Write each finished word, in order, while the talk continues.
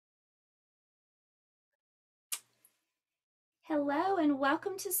Hello and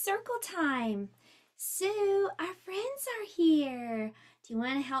welcome to Circle Time. Sue, our friends are here. Do you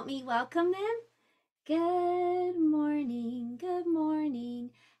want to help me welcome them? Good morning, good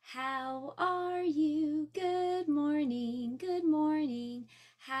morning. How are you? Good morning, good morning.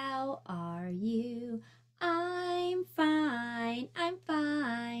 How are you? I'm fine, I'm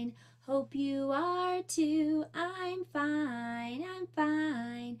fine. Hope you are too. I'm fine, I'm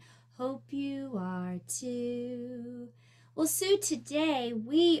fine. Hope you are too. Well, Sue, today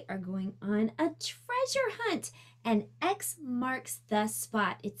we are going on a treasure hunt and X marks the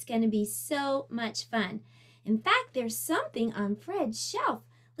spot. It's going to be so much fun. In fact, there's something on Fred's shelf.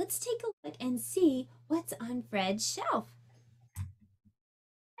 Let's take a look and see what's on Fred's shelf.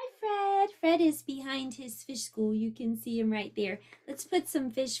 Hi, Fred. Fred is behind his fish school. You can see him right there. Let's put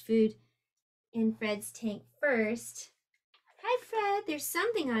some fish food in Fred's tank first. Hi, Fred. There's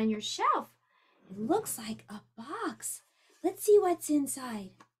something on your shelf. It looks like a box. Let's see what's inside.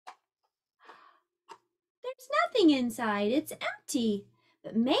 There's nothing inside. It's empty.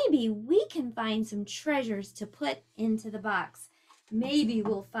 But maybe we can find some treasures to put into the box. Maybe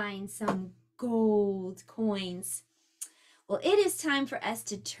we'll find some gold coins. Well, it is time for us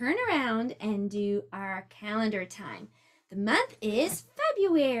to turn around and do our calendar time. The month is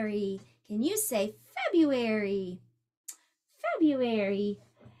February. Can you say February? February.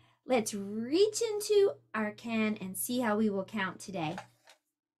 Let's reach into our can and see how we will count today.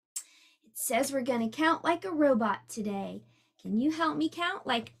 It says we're going to count like a robot today. Can you help me count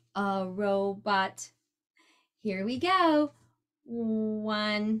like a robot? Here we go.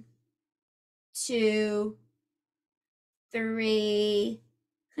 1, 2, 3.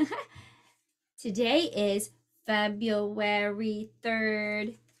 Today is February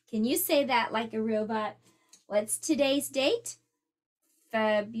 3rd. Can you say that like a robot? What's today's date?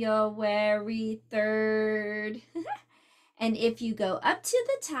 February 3rd. And if you go up to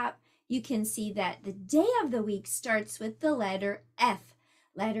the top, you can see that the day of the week starts with the letter F.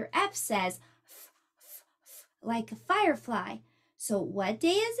 Letter F says f, f, f, like a firefly. So what day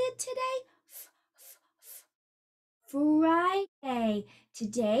is it today? Friday.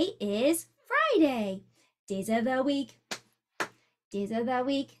 Today is Friday. Days of the week. Days of the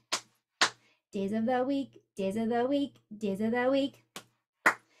week. Days of the week. Days of the week. Days of the week.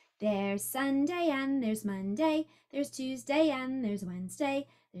 There's Sunday and there's Monday. There's Tuesday and there's Wednesday.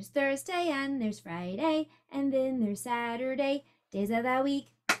 There's Thursday and there's Friday. And then there's Saturday. Days of the week.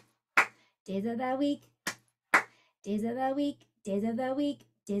 Days of the week. Days of the week. Days of the week.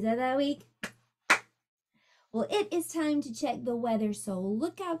 Days of the week. Well, it is time to check the weather, so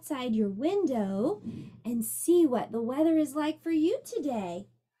look outside your window and see what the weather is like for you today.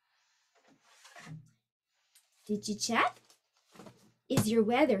 Did you check? Is your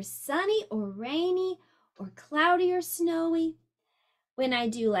weather sunny or rainy or cloudy or snowy? When I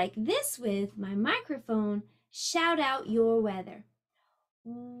do like this with my microphone, shout out your weather.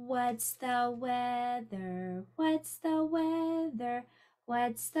 What's the weather? What's the weather?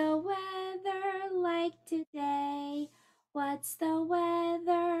 What's the weather like today? What's the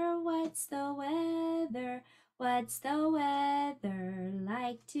weather? What's the weather? What's the weather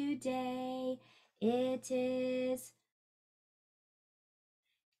like today? It is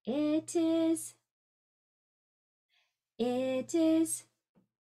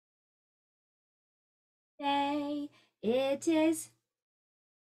day. It is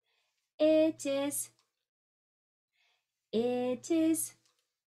it is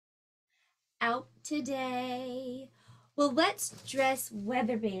out today. Well, let's dress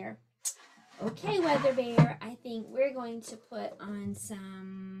Weather Bear. Okay, Weather Bear, I think we're going to put on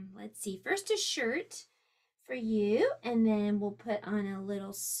some, let's see, first a shirt for you, and then we'll put on a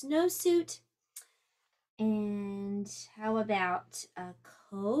little snowsuit. And how about a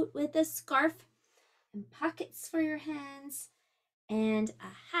coat with a scarf and pockets for your hands and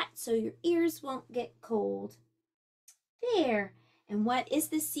a hat so your ears won't get cold. There. And what is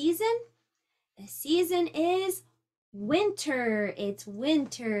the season? The season is winter. It's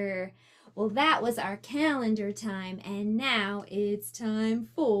winter. Well, that was our calendar time, and now it's time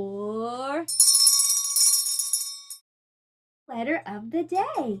for letter of the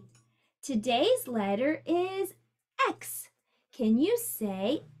day. Today's letter is X. Can you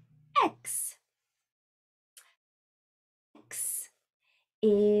say X? X.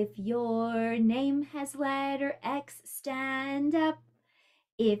 If your name has letter X, stand up.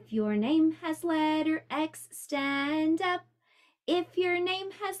 If your name has letter X, stand up. If your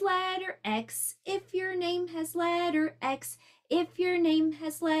name has letter X, if your name has letter X, if your name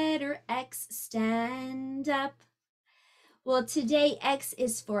has letter X, stand up. Well, today X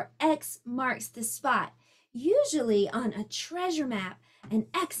is for X marks the spot. Usually on a treasure map, an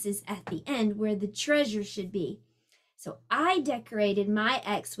X is at the end where the treasure should be. So I decorated my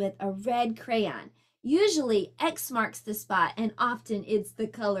X with a red crayon. Usually X marks the spot and often it's the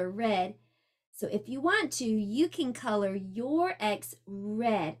color red. So if you want to, you can color your X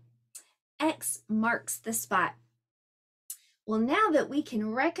red. X marks the spot. Well, now that we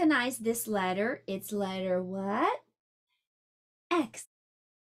can recognize this letter, it's letter what? X.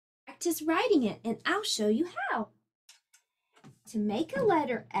 Practice writing it and I'll show you how. To make a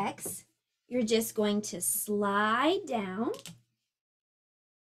letter X, you're just going to slide down.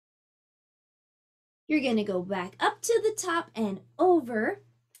 You're going to go back up to the top and over,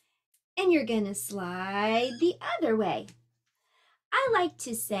 and you're going to slide the other way. I like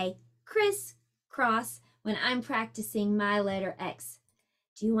to say crisscross when I'm practicing my letter X.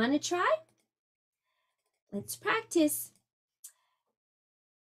 Do you want to try? Let's practice.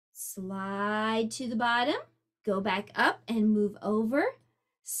 Slide to the bottom, go back up and move over,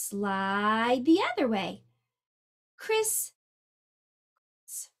 slide the other way. Crisscross.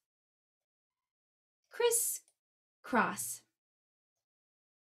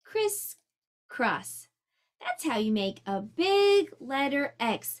 Crisscross. That's how you make a big letter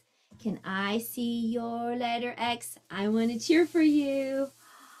X. Can I see your letter X? I want to cheer for you.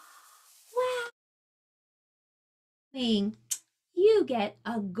 Wow. You get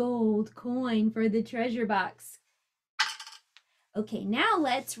a gold coin for the treasure box. Okay, now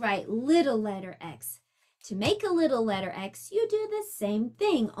let's write little letter X. To make a little letter X, you do the same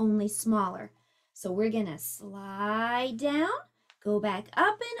thing, only smaller. So we're going to slide down, go back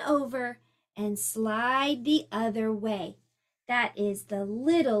up and over, and slide the other way. That is the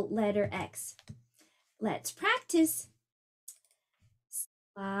little letter X. Let's practice.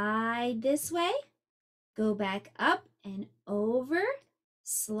 Slide this way, go back up and over,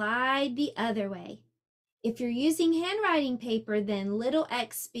 slide the other way. If you're using handwriting paper, then little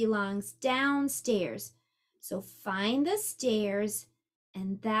X belongs downstairs. So find the stairs,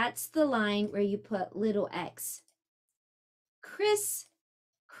 and that's the line where you put little X. Crisscross,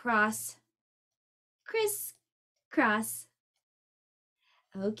 crisscross.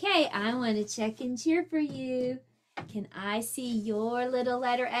 Okay, I want to check and cheer for you. Can I see your little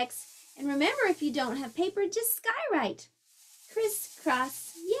letter X? And remember, if you don't have paper, just skywrite.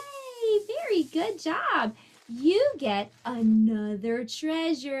 Crisscross. Yay! Very good job. You get another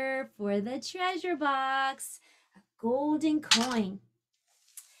treasure for the treasure box, a golden coin.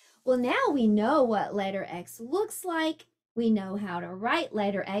 Well, now we know what letter X looks like. We know how to write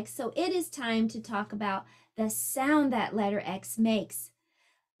letter X, so it is time to talk about the sound that letter X makes.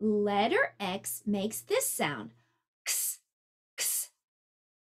 Letter X makes this sound. X, x.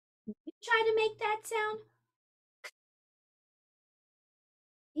 You try to make that sound.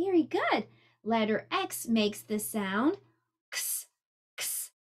 Very good. Letter X makes the sound x,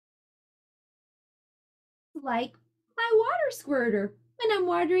 x, like my water squirter when I'm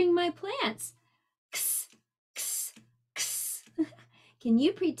watering my plants. X, x, x. Can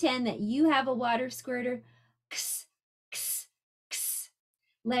you pretend that you have a water squirter? X, x, x.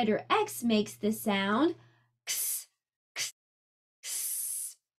 Letter X makes the sound x, x,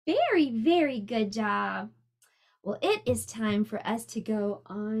 x. Very, very good job. Well, it is time for us to go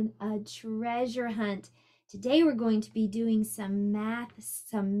on a treasure hunt. Today we're going to be doing some map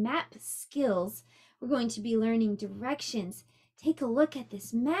skills. We're going to be learning directions. Take a look at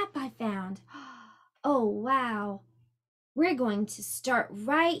this map I found. Oh, wow. We're going to start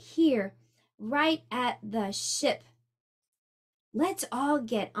right here, right at the ship. Let's all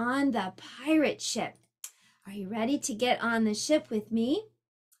get on the pirate ship. Are you ready to get on the ship with me?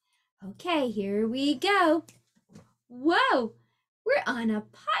 Okay, here we go. Whoa, we're on a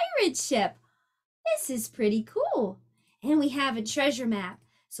pirate ship. This is pretty cool. And we have a treasure map.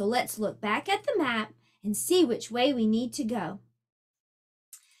 So let's look back at the map and see which way we need to go.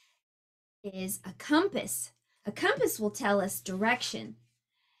 It is a compass. A compass will tell us direction.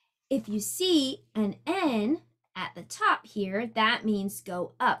 If you see an N at the top here, that means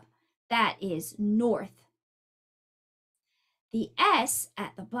go up. That is north. The S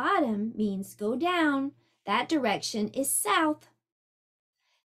at the bottom means go down. That direction is south.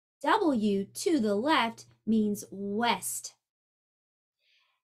 W to the left means west.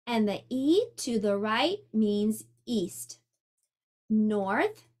 And the E to the right means east.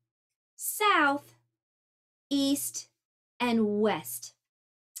 North, south, east, and west.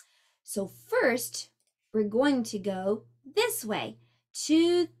 So first, we're going to go this way,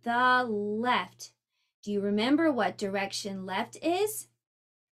 to the left. Do you remember what direction left is?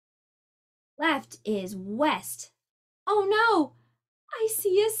 Left is west. Oh no, I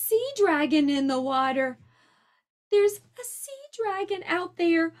see a sea dragon in the water. There's a sea dragon out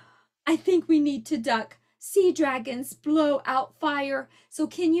there. I think we need to duck. Sea dragons blow out fire. So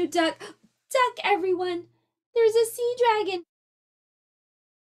can you duck? Duck, everyone. There's a sea dragon.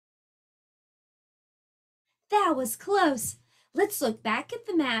 That was close. Let's look back at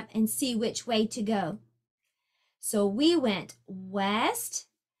the map and see which way to go. So we went west,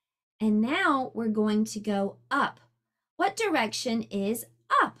 and now we're going to go up. What direction is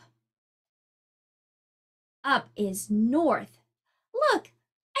up? Up is north. Look,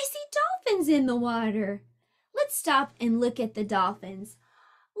 I see dolphins in the water. Let's stop and look at the dolphins.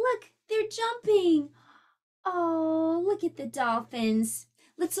 Look, they're jumping. Oh, look at the dolphins.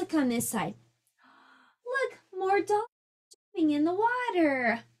 Let's look on this side. Look, more dolphins jumping in the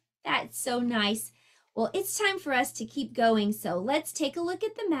water. That's so nice. Well, it's time for us to keep going, so let's take a look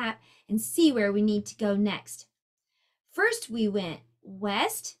at the map and see where we need to go next. First, we went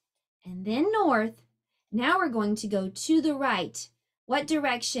west and then north. Now we're going to go to the right. What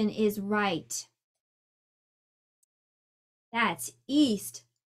direction is right? That's east.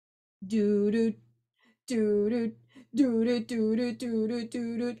 Doo-doo, doo-doo, doo-doo, doo-doo, doo-doo,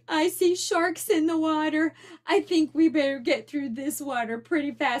 doo-doo. I see sharks in the water. I think we better get through this water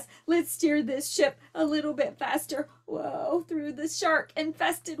pretty fast. Let's steer this ship a little bit faster. Whoa, through the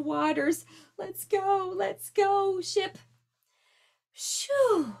shark-infested waters. Let's go, ship.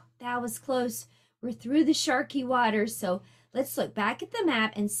 Shoo, that was close. We're through the sharky waters, so let's look back at the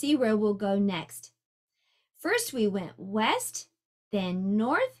map and see where we'll go next. First, we went west, then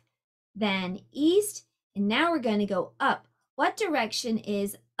north, then east, and now we're going to go up. What direction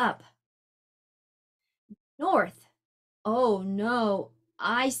is up? North. Oh no,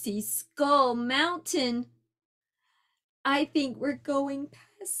 I see Skull Mountain. I think we're going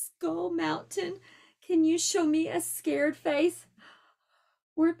past Skull Mountain. Can you show me a scared face?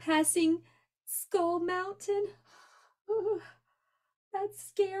 We're passing Skull Mountain. Oh, that's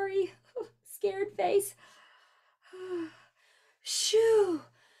scary. Scared face. Shoo!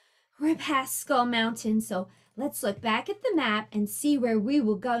 We're past Skull Mountain, so let's look back at the map and see where we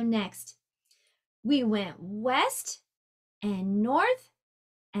will go next. We went west and north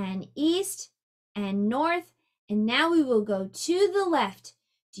and east and north, and now we will go to the left.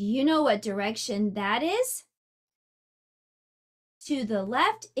 Do you know what direction that is? To the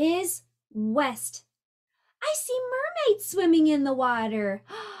left is west. I see mermaids swimming in the water.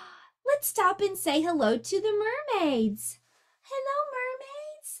 Let's stop and say hello to the mermaids. Hello,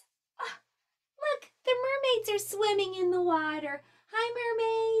 mermaids. Look, the mermaids are swimming in the water.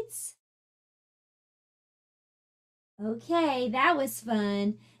 Hi, mermaids. Okay, that was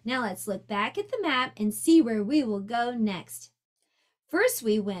fun. Now let's look back at the map and see where we will go next. First,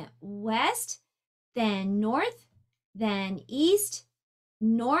 we went west, then north, then east,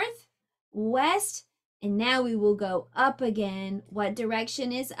 north, west, and now we will go up again. What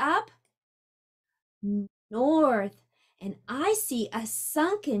direction is up? North. And I see a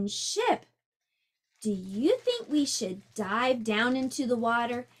sunken ship. Do you think we should dive down into the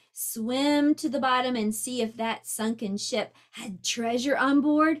water, swim to the bottom, and see if that sunken ship had treasure on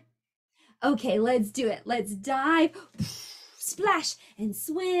board? Okay, let's do it. Let's dive, splash, and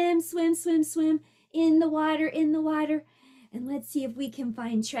swim, swim, swim, swim in the water, in the water. And let's see if we can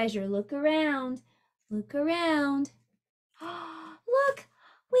find treasure. Look around. Look around. Look,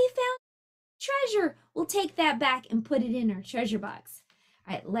 we found treasure. We'll take that back and put it in our treasure box.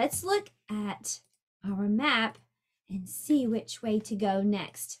 All right, let's look at our map and see which way to go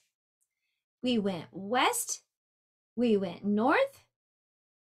next. We went west, we went north,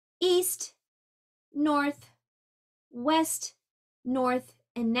 east, north, west, north,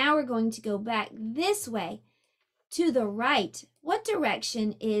 and now we're going to go back this way to the right. What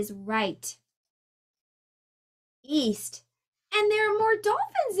direction is right? East. And there are more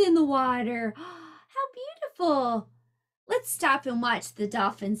dolphins in the water. How beautiful. Let's stop and watch the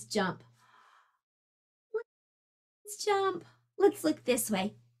dolphins jump. Let's jump. Let's look this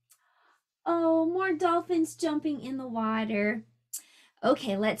way. Oh, more dolphins jumping in the water.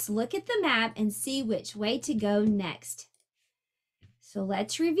 Okay, let's look at the map and see which way to go next. So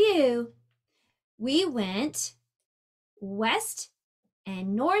let's review. We went west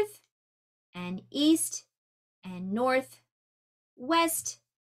and north and east and north, west,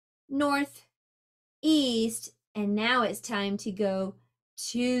 north, east, and now it's time to go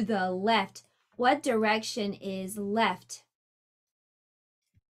to the left. What direction is left?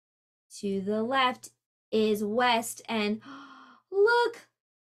 To the left is west, and look,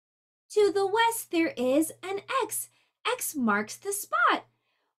 to the west there is an X. X marks the spot.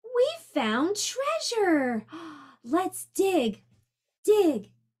 We found treasure. Let's dig,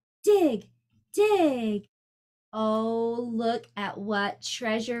 dig, dig, dig. Oh, look at what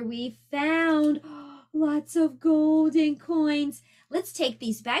treasure we found. Lots of golden coins. Let's take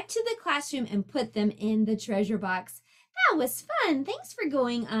these back to the classroom and put them in the treasure box. That was fun. Thanks for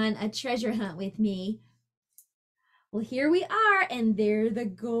going on a treasure hunt with me. Well, here we are, and they're the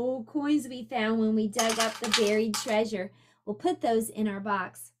gold coins we found when we dug up the buried treasure. We'll put those in our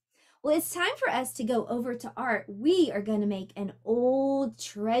box. Well, it's time for us to go over to art. We are going to make an old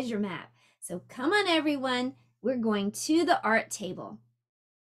treasure map. So come on, everyone. We're going to the art table.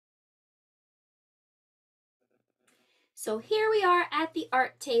 So here we are at the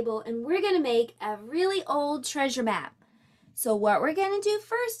art table, and we're going to make a really old treasure map. So what we're going to do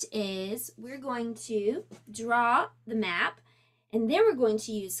first is we're going to draw the map, and then we're going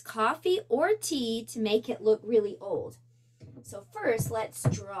to use coffee or tea to make it look really old. So first, let's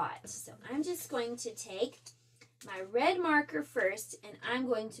draw it. So I'm just going to take my red marker first, and I'm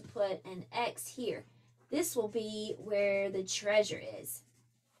going to put an X here. This will be where the treasure is.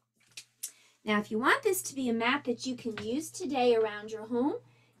 Now, if you want this to be a map that you can use today around your home,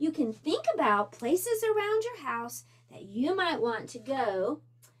 you can think about places around your house that you might want to go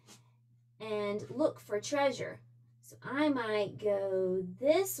and look for treasure. So I might go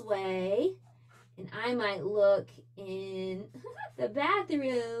this way, and I might look in the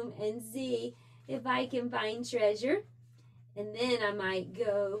bathroom and see if I can find treasure. And then I might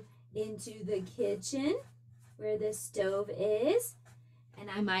go into the kitchen where the stove is, and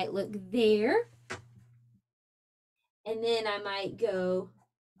I might look there. And then I might go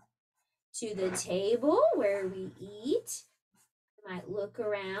to the table where we eat. I might look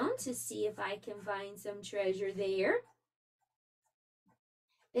around to see if I can find some treasure there.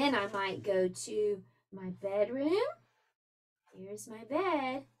 Then I might go to my bedroom. Here's my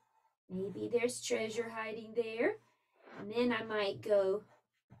bed. Maybe there's treasure hiding there. And then I might go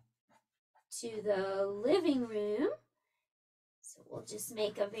to the living room. So we'll just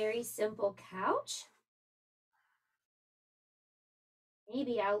make a very simple couch.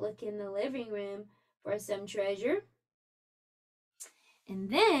 Maybe I'll look in the living room for some treasure. And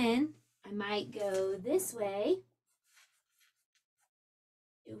then I might go this way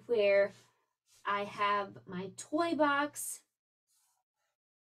to where I have my toy box,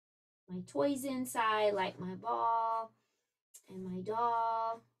 my toys inside, like my ball and my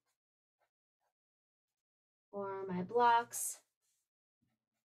doll, or my blocks.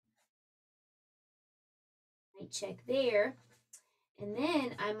 I check there. And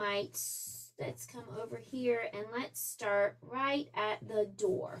then I might, let's come over here and let's start right at the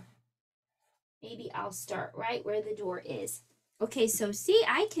door. Maybe I'll start right where the door is. Okay, so see,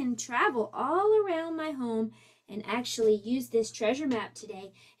 I can travel all around my home and actually use this treasure map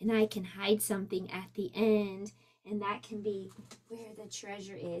today, and I can hide something at the end, and that can be where the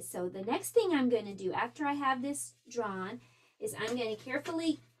treasure is. So the next thing I'm going to do after I have this drawn is I'm going to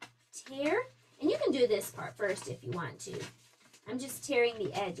carefully tear, and you can do this part first if you want to. I'm just tearing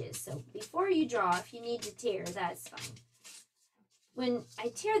the edges, so before you draw, if you need to tear, that's fine. When I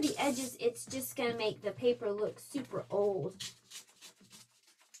tear the edges, it's just going to make the paper look super old,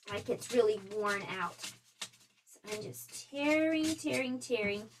 like it's really worn out. So I'm just tearing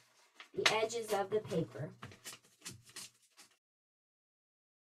the edges of the paper.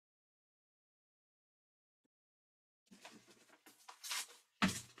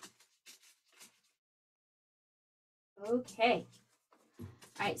 Okay. All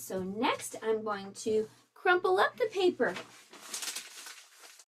right, so next I'm going to crumple up the paper.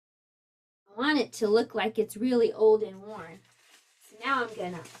 I want it to look like it's really old and worn. So now I'm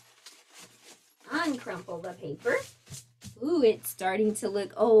going to uncrumple the paper. Ooh, it's starting to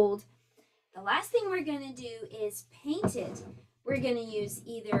look old. The last thing we're going to do is paint it. We're going to use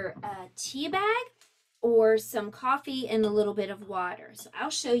either a tea bag or some coffee and a little bit of water. So I'll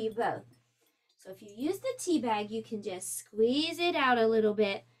show you both. So if you use the tea bag, you can just squeeze it out a little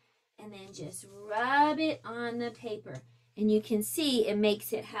bit and then just rub it on the paper. And you can see it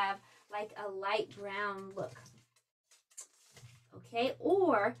makes it have like a light brown look. Okay,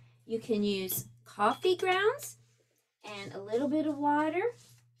 or you can use coffee grounds and a little bit of water,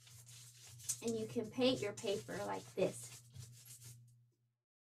 and you can paint your paper like this.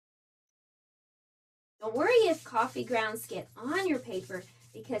 Don't worry if coffee grounds get on your paper,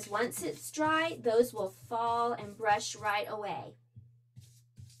 because once it's dry, those will fall and brush right away.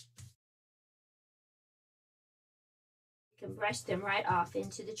 You can brush them right off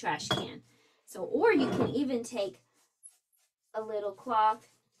into the trash can. So, or you can even take a little cloth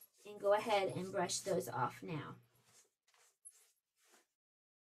and go ahead and brush those off now.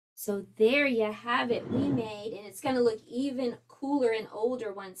 So there you have it. We made, and it's going to look even cooler and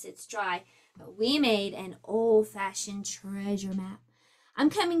older once it's dry. But we made an old-fashioned treasure map. I'm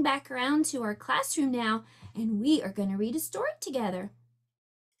coming back around to our classroom now, and we are going to read a story together.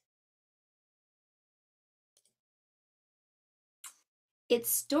 It's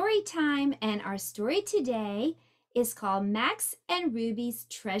story time, and our story today is called Max and Ruby's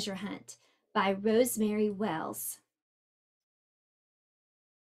Treasure Hunt by Rosemary Wells.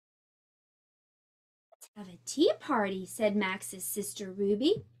 Let's have a tea party, said Max's sister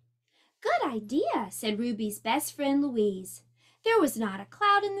Ruby. Good idea, said Ruby's best friend Louise. There was not a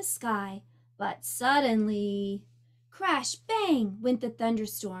cloud in the sky, but suddenly, crash, bang, went the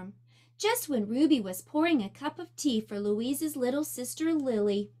thunderstorm, just when Ruby was pouring a cup of tea for Louise's little sister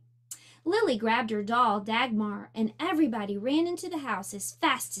Lily. Lily grabbed her doll, Dagmar, and everybody ran into the house as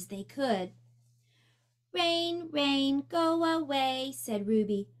fast as they could. Rain, rain, go away, said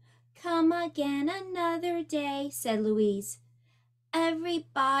Ruby. Come again another day, said Louise.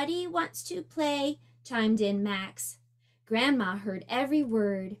 Everybody wants to play, chimed in Max. Grandma heard every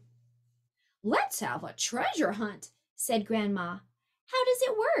word. Let's have a treasure hunt, said Grandma. How does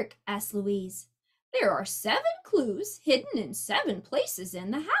it work? Asked Louise. There are 7 clues hidden in 7 places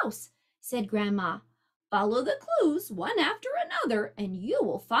in the house, said Grandma. Follow the clues one after another and you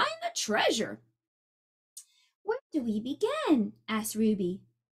will find the treasure. Where do we begin? Asked Ruby.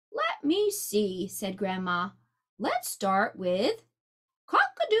 Let me see, said Grandma. Let's start with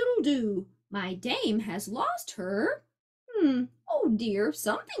cock-a-doodle-doo. My dame has lost her. Oh dear,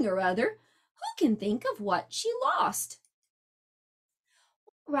 something or other. Who can think of what she lost?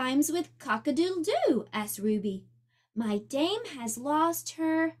 What rhymes with cock-a-doodle-doo? Asked Ruby. My dame has lost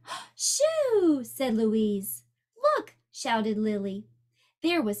her shoe, said Louise. Look, shouted Lily.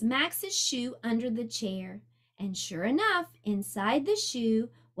 There was Max's shoe under the chair, and sure enough, inside the shoe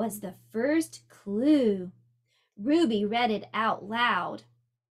was the first clue. Ruby read it out loud.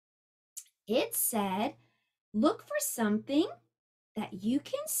 It said, look for something that you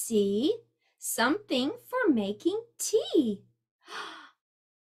can see, something for making tea.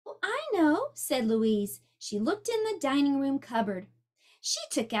 Oh, I know, said Louise. She looked in the dining room cupboard. She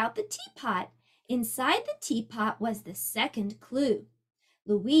took out the teapot. Inside the teapot was the second clue.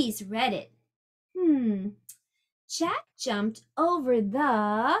 Louise read it. Jack jumped over the...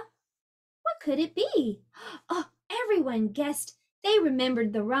 What could it be? Oh, everyone guessed. They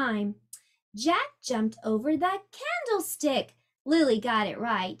remembered the rhyme. Jack jumped over the candlestick. Lily got it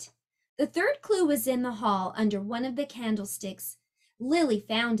right. The third clue was in the hall under one of the candlesticks. Lily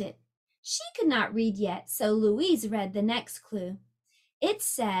found it. She could not read yet, so Louise read the next clue. It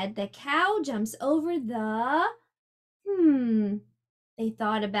said the cow jumps over the... They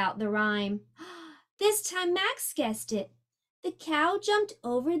thought about the rhyme. This time Max guessed it. The cow jumped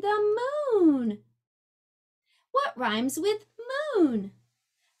over the moon. What rhymes with moon?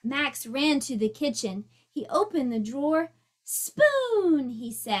 Max ran to the kitchen. He opened the drawer. Spoon,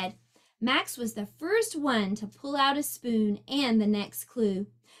 he said. Max was the first one to pull out a spoon and the next clue.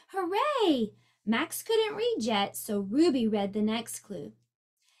 Hooray! Max couldn't read yet, so Ruby read the next clue.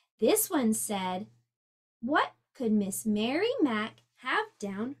 This one said, what could Miss Mary Mac have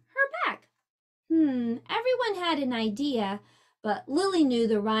down her back? Everyone had an idea, but Lily knew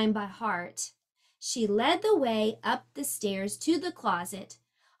the rhyme by heart. She led the way up the stairs to the closet.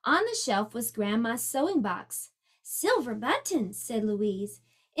 On the shelf was Grandma's sewing box. Silver buttons, said Louise.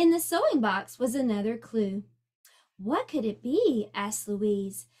 In the sewing box was another clue. What could it be? Asked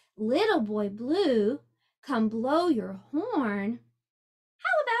Louise. Little boy blue, come blow your horn.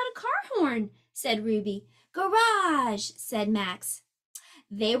 How about a car horn? Said Ruby. Garage, said Max.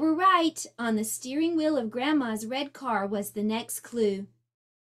 They were right. On the steering wheel of Grandma's red car was the next clue.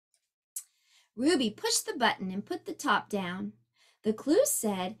 Ruby pushed the button and put the top down. The clue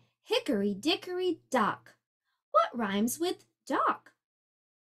said, Hickory Dickory Dock. What rhymes with dock?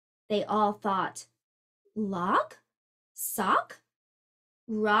 They all thought, lock, sock,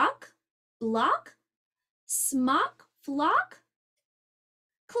 rock, block, smock, flock?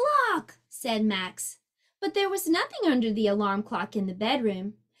 Clock, said Max. But there was nothing under the alarm clock in the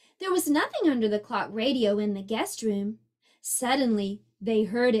bedroom. There was nothing under the clock radio in the guest room. Suddenly, they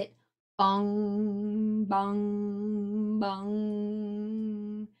heard it. Bong, bong,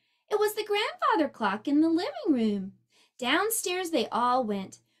 bong. It was the grandfather clock in the living room. Downstairs they all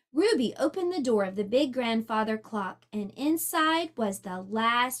went. Ruby opened the door of the big grandfather clock, and inside was the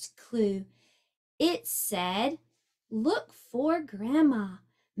last clue. It said, look for Grandma.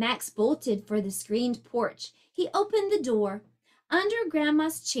 Max bolted for the screened porch. He opened the door. Under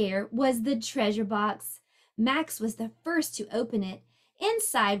Grandma's chair was the treasure box. Max was the first to open it.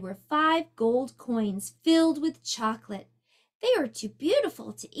 Inside were 5 gold coins filled with chocolate. They are too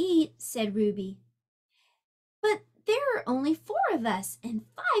beautiful to eat, said Ruby. But there are only 4 of us and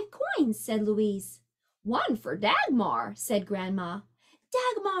 5 coins, said Louise. One for Dagmar, said Grandma.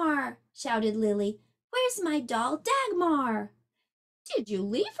 Dagmar, shouted Lily. Where's my doll Dagmar? Did you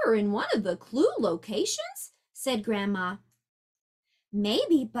leave her in one of the clue locations? Said Grandma.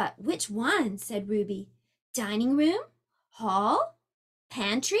 Maybe, but which one? Said Ruby. Dining room? Hall?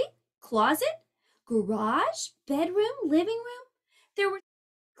 Pantry? Closet? Garage? Bedroom? Living room? There were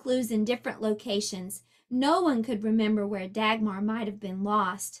clues in different locations. No one could remember where Dagmar might have been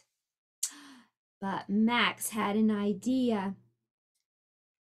lost. But Max had an idea.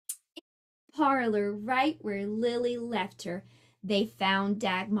 Parlor, right where Lily left her, they found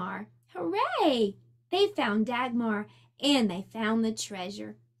Dagmar. Hooray! They found Dagmar and they found the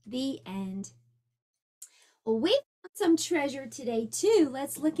treasure. The end. Well, we found some treasure today too.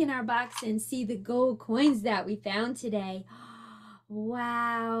 Let's look in our box and see the gold coins that we found today.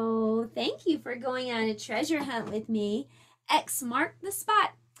 Wow, thank you for going on a treasure hunt with me. X marked the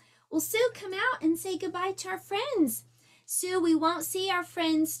spot. Well, Sue, come out and say goodbye to our friends. Sue, we won't see our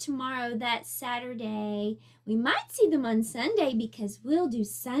friends tomorrow. That's Saturday. We might see them on Sunday because we'll do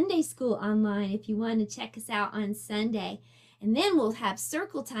Sunday school online if you want to check us out on Sunday. And then we'll have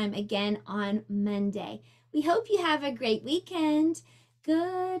circle time again on Monday. We hope you have a great weekend.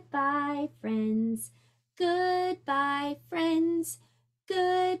 Goodbye, friends. Goodbye, friends.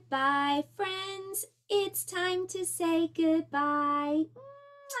 Goodbye, friends. It's time to say goodbye.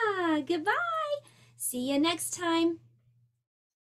 Mwah, goodbye. See you next time.